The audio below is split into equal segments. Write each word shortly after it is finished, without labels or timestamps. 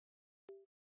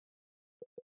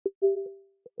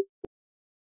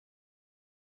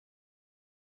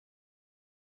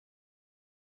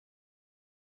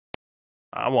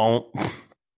I won't.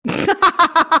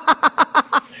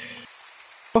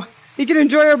 You can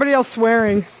enjoy everybody else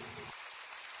swearing.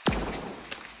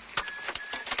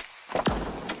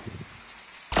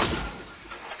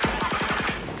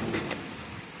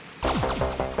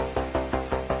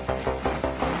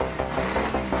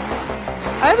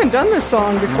 I haven't done this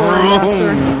song before,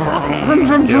 Master.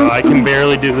 Yeah, I can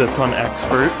barely do this on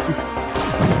Expert.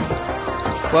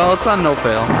 Well, it's on No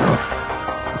Fail.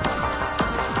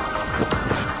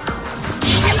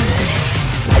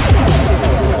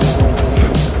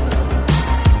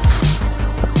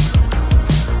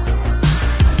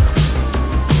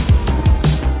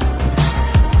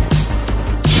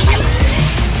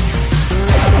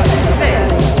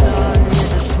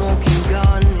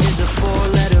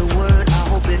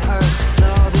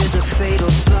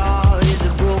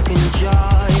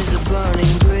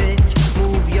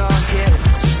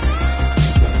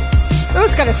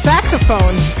 Got a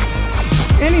saxophone.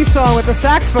 Any song with a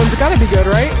saxophone's gotta be good,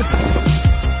 right?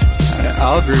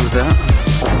 I'll agree with that.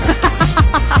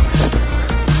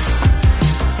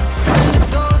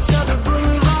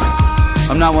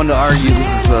 I'm not one to argue.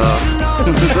 This is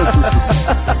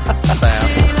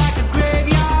fast.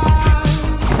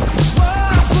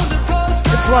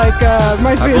 It's like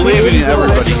reminds me I of believe the in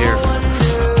everybody here.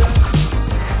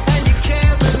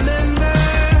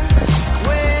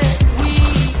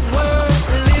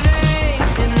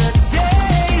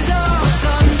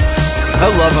 I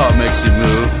love how it makes you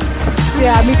move.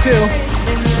 Yeah, me too.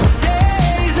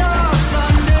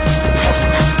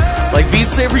 Like Beat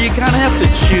Saber, you kind of have to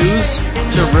choose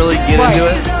to really get into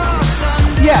it.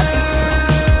 Yes.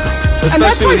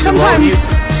 Especially when you sometimes...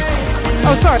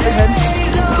 Oh, sorry, go ahead.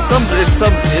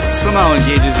 It somehow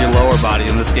engages your lower body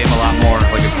in this game a lot more.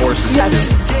 Like it forces you to.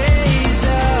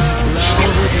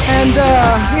 And,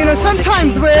 you know,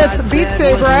 sometimes with Beat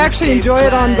Saber, I actually enjoy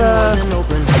it on the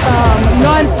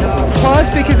non-plus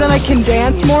because then I can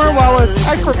dance more, while with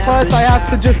Expert Plus, I have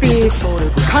to just be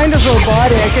kind of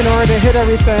robotic in order to hit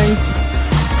everything.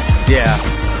 Yeah.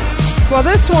 Well,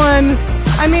 this one,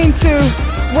 I mean, to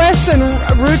Wes and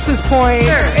Roots' point,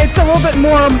 it's a little bit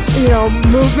more, you know,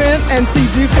 movement, and so you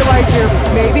do feel like you're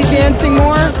maybe dancing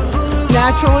more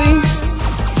naturally.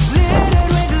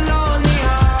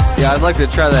 Yeah, I'd like to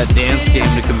try that dance game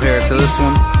to compare it to this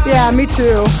one. Yeah, me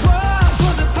too.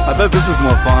 I bet this is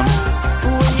more fun.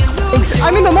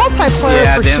 I mean, the multiplayer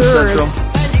yeah, for Dance sure Central. is...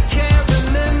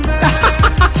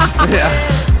 Yeah.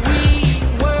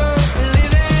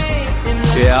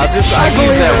 Yeah, I'd use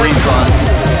that refund.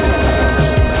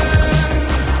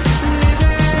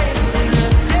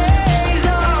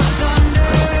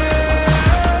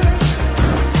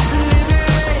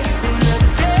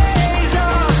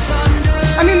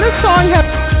 I mean, this song has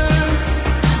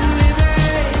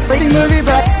a movie,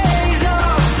 but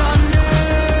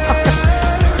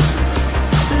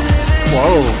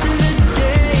whoa,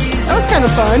 that was kind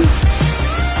of fun.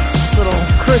 Little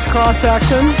crisscross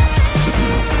action.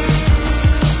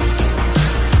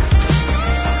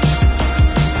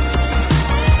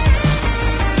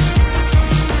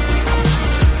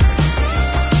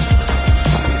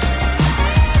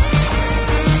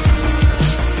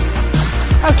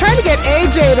 I was trying to get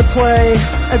AJ to play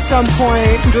at some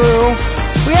point, Drew.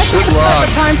 We have to set the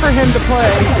time for him to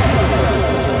play.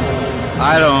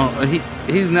 I don't.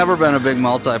 He's never been a big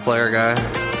multiplayer guy.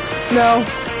 No.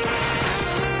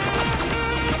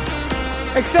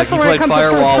 Except like for when it he played comes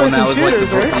Firewall to when that was shooters, like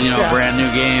the right? brand new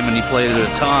game, and he played it a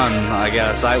ton. I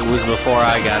guess I was before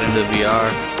I got into VR.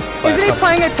 Isn't he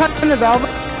playing a ton of Valve?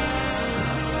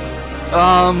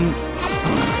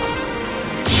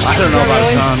 I don't know about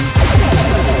a ton.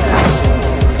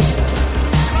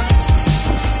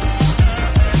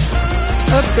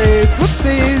 Updates,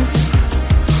 whoopsies.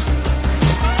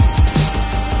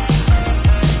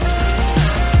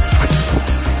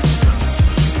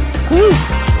 Woo!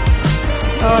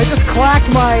 Oh, I just clacked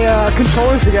my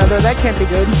controllers together. That can't be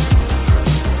good.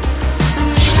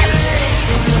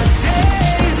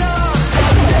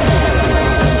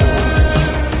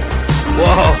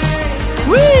 Whoa!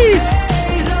 Whee!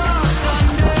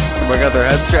 Everybody got their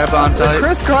head strap on tight.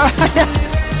 Crisscross.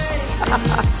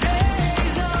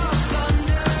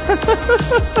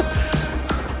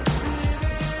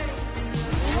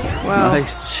 Wow.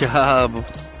 Nice job.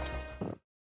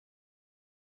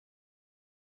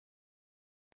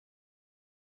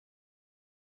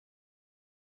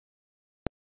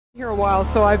 Here a while,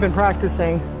 so I've been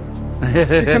practicing.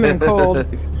 Becoming cold.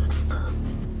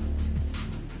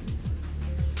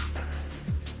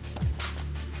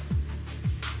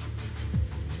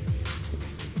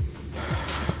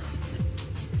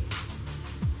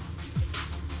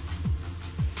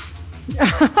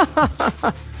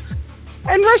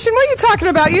 And Russian, what are you talking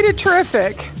about? You did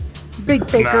terrific, Big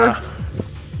Baker. Nah.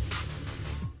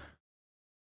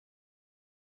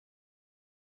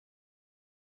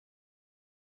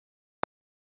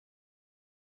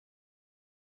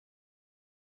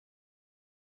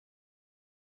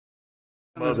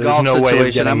 This There's golf no way of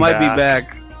situation. I getting might be back.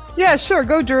 back. Yeah, sure.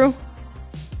 Go, Drew.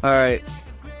 All right.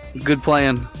 Good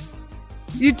plan.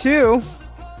 You too.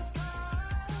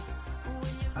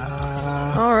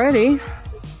 Alrighty.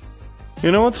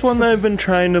 You know what's one that I've been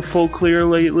trying to full clear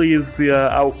lately is the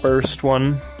Outburst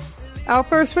one.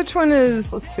 Outburst. Which one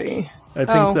is? Let's see. I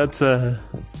think that's a.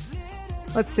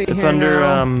 Let's see. It's here under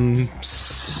now.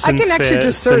 I can actually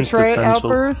just search, Synth right? Essentials.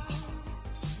 Outburst.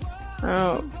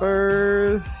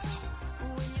 Outburst.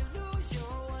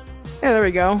 Yeah, there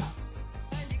we go.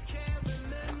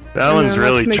 That And one's then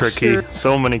really let's make tricky. sure-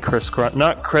 So many crisscross,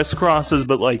 not crisscrosses,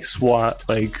 but like SWAT,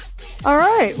 like. All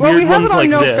right. Well, Weird we have it ones on like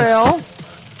no this. fail,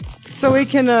 so we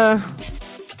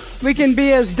can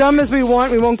be as dumb as we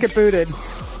want. We won't get booted.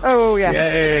 Oh yeah.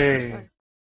 Yay!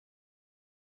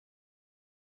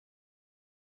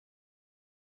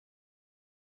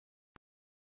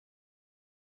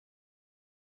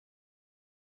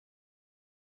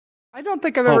 I don't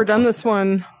think I've ever done this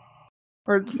one,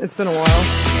 or it's been a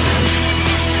while.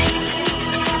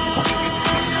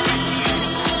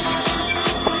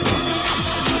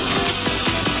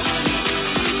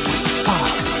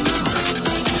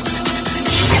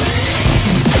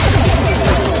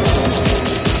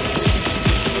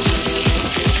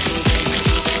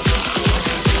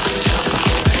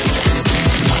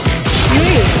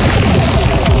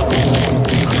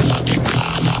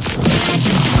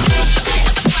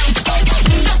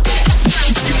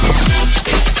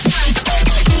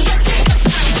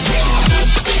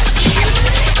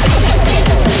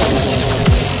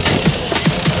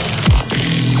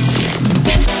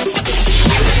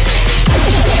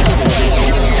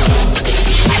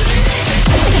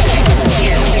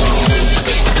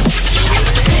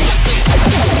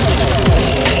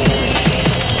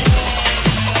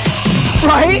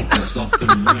 Right?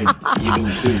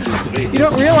 You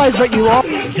don't realize, but you are.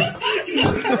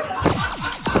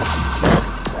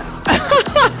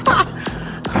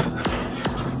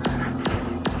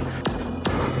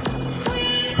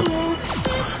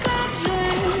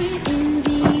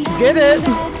 Get it?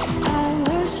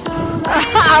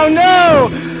 Oh no!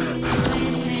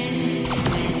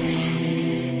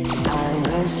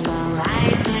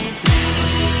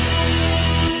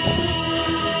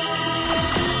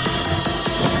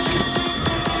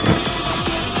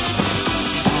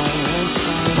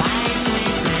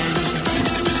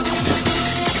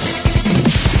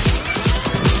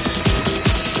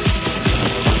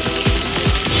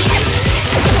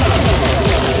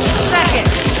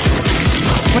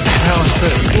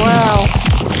 Wow.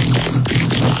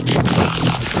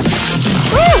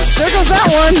 Woo! There goes that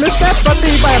one. Missed that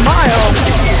puppy by a mile.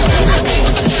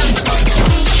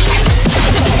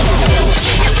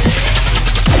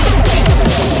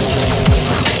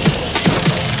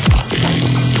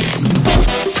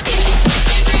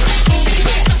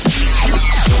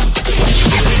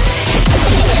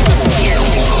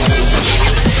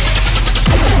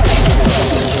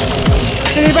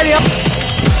 Anybody else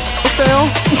fail?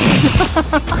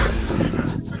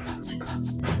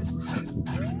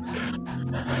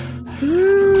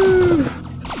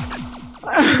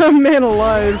 Man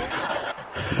alive.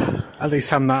 At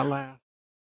least I'm not last.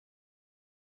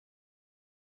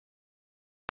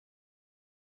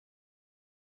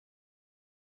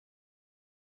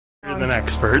 You're an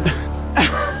expert.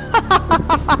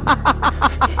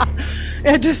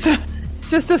 Yeah, just a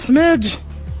smidge.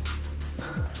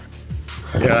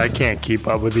 Yeah, I can't keep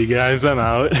up with you guys. I'm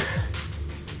out.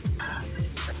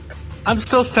 I'm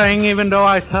still staying even though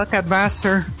I suck at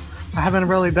Master. I haven't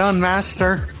really done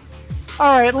Master.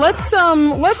 All right, let's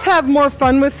have more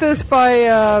fun with this by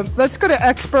let's go to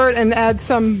expert and add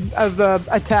some of the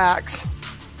attacks.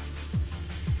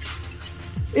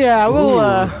 Yeah, we'll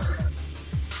all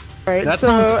right, That so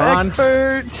sounds fun.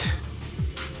 expert.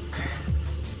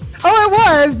 Oh, it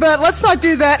was, but let's not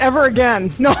do that ever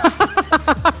again. No.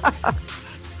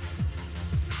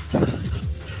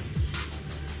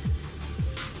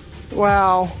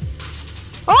 Wow.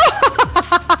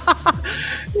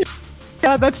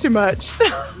 Yeah, that's too much.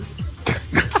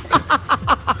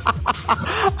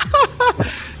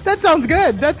 That sounds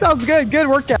good. That sounds good. Good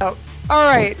workout. All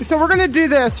right, so we're going to do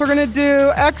this. We're going to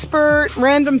do expert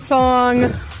random song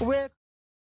with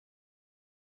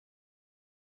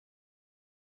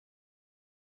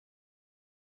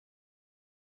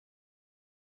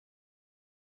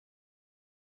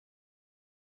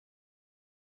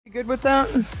You good with that?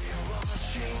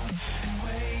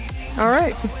 All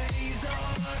right.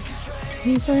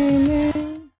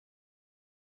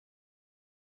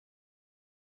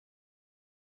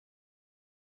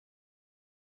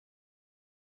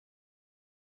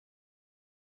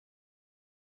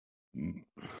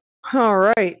 All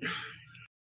right.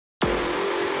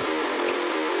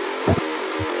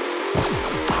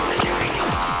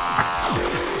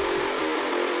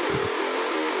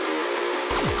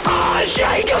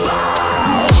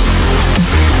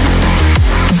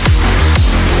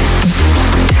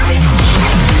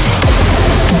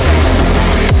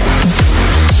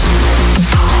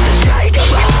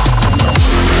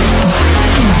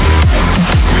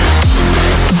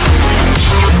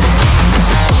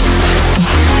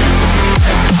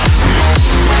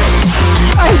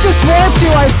 I just warped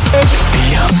you, I think.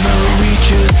 Beyond the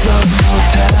reaches of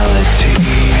mortality.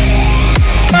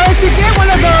 If you get one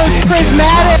of those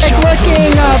prismatic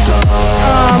looking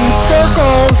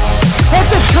circles, hit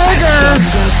the trigger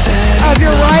of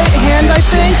your right hand, I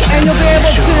think, and you'll be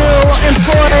able to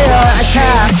employ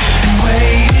attack.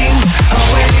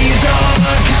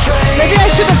 Maybe I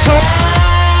should have told.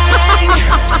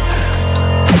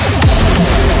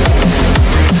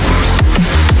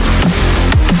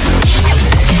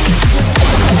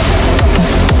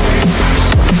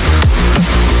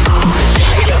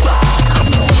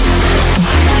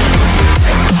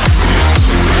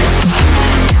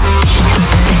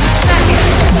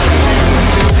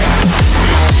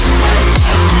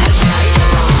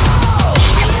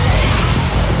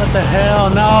 What the hell?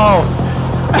 No!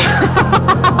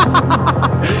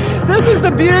 This is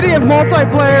the beauty of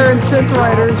multiplayer and synth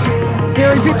writers.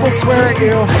 Hearing people swear at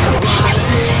you.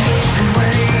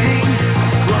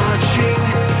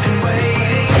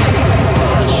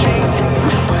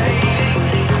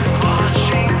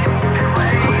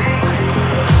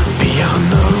 Beyond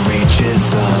the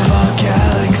reaches of our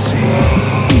galaxy.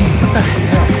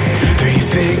 Three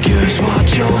figures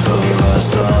watch over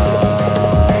us all.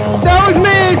 That was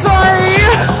me, sorry!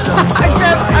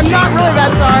 I'm not really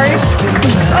that sorry.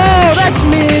 Oh, that's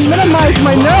mean. Minimize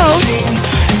my notes.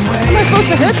 How am I supposed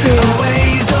to hit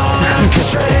these?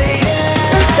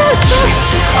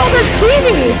 Oh, they're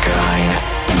teeny!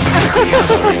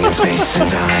 Space and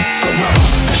time.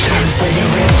 Turns when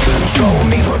you're in control.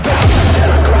 Means we're bound to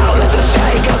the ground. Let's just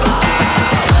shake 'em up.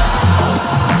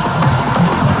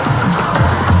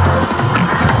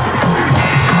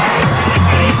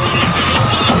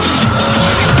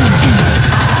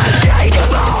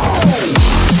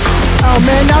 Oh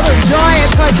man, now they're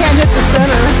giant, so I can't hit the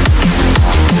center.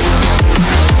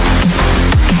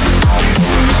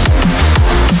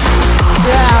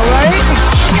 Yeah, right?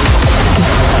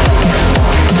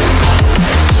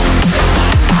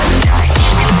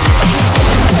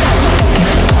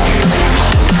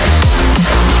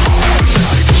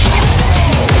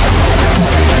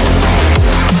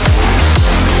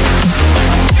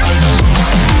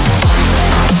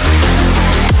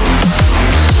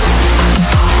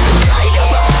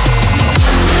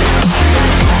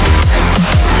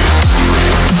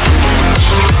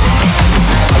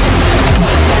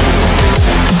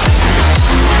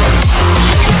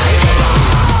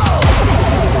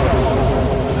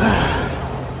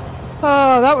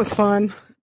 Oh, that was fun.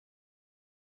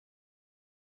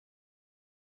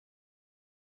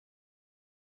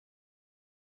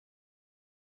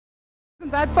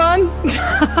 Isn't that fun?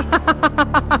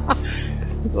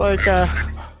 It's like,